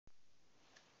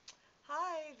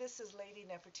this is Lady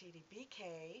Nefertiti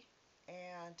BK,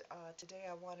 and today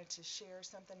I wanted to share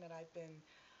something that I've been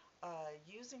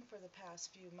using for the past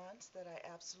few months that I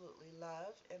absolutely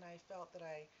love, and I felt that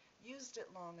I used it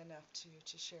long enough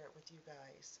to share it with you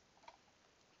guys.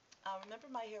 Remember,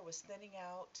 my hair was thinning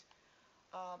out.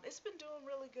 It's been doing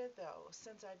really good though.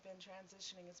 Since I've been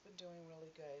transitioning, it's been doing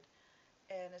really good,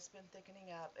 and it's been thickening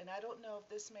up, and I don't know if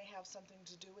this may have something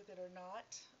to do with it or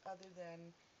not, other than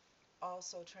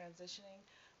also transitioning,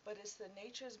 but it's the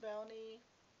Nature's Bounty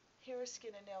Hair,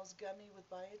 Skin and Nails Gummy with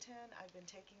biotin. I've been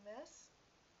taking this,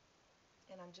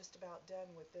 and I'm just about done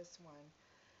with this one.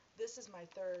 This is my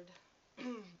third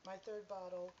my third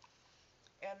bottle,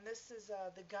 and this is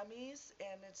the Gummies,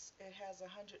 and it has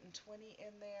 120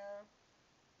 in there,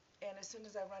 and as soon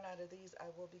as I run out of these, I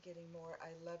will be getting more.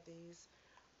 I love these.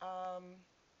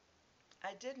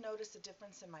 I did notice a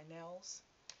difference in my nails,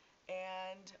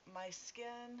 and my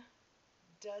skin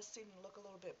does seem to look a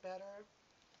little bit better,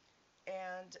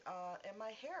 and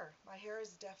my hair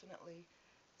is definitely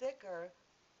thicker.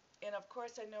 And of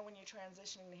course, I know when you're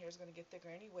transitioning, the hair is going to get thicker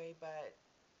anyway, but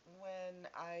when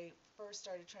I first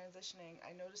started transitioning,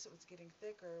 I noticed it was getting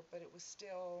thicker, but it was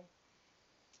still,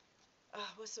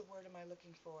 what's the word am I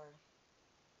looking for?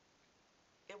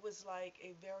 It was like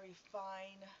a very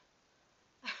fine,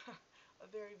 a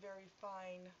very, very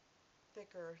fine,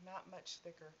 thicker, not much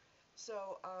thicker.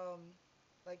 So,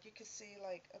 like you can see,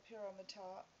 like up here on the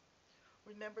top,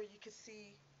 remember, you can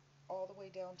see all the way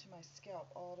down to my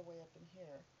scalp, all the way up in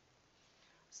here.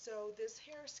 So this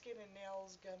Hair, Skin and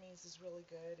Nails Gummies is really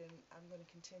good, and I'm going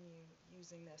to continue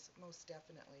using this most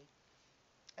definitely.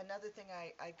 Another thing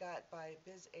I got by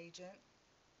Biz Agent,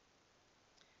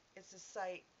 it's a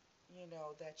site, you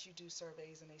know, that you do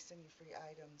surveys and they send you free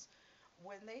items.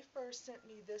 When they first sent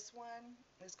me this one,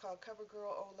 it's called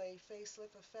Covergirl Olay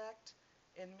Facelift Effect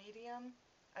in medium,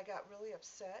 I got really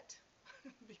upset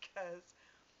because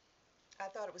I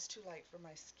thought it was too light for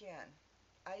my skin.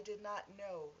 I did not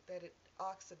know that it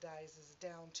oxidizes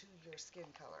down to your skin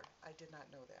color. I did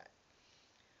not know that.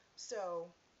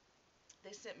 So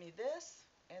they sent me this,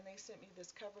 and they sent me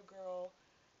this CoverGirl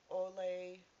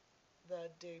Olay the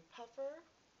Day Puffer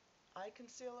Eye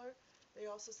Concealer. They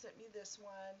also sent me this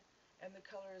one, and the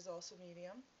color is also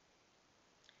medium.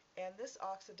 And this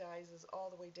oxidizes all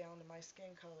the way down to my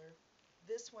skin color.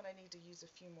 This one I need to use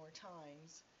a few more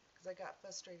times because I got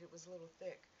frustrated it was a little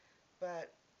thick.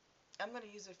 But I'm going to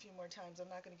use it a few more times. I'm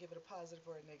not going to give it a positive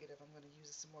or a negative. I'm going to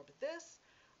use it some more. But this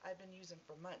I've been using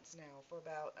for months now, for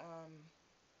about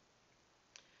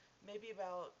maybe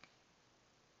about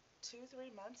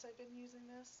 2-3 months I've been using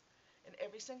this. And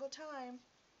every single time,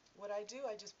 what I do,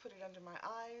 I just put it under my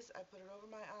eyes. I put it over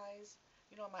my eyes,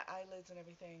 you know, my eyelids and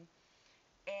everything.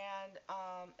 And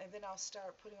then I'll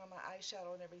start putting on my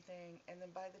eyeshadow and everything. And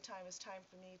then by the time it's time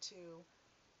for me to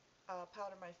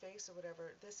powder my face or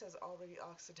whatever, this has already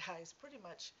oxidized pretty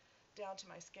much down to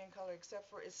my skin color, except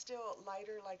for it's still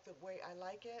lighter like the way I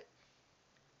like it,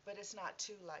 but it's not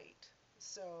too light.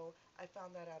 So I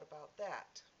found that out about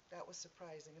that. That was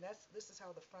surprising. And this is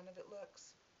how the front of it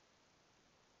looks,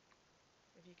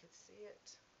 if you could see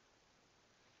it.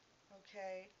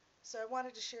 Okay, so I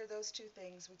wanted to share those two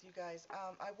things with you guys.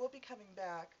 I will be coming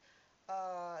back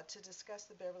to discuss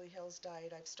the Beverly Hills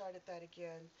diet. I've started that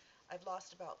again. I've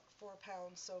lost about 4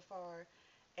 pounds so far,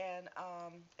 and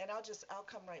I'll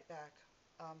come right back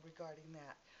regarding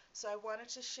that. So I wanted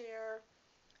to share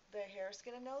the Hair,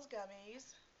 Skin and Nails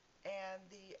Gummies and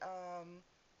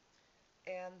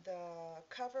the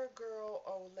CoverGirl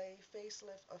Olay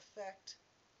Facelift Effect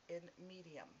in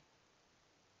medium.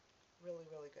 Really,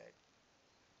 really good.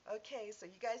 Okay, so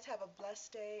you guys have a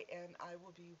blessed day, and I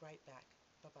will be right back.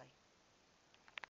 Bye-bye.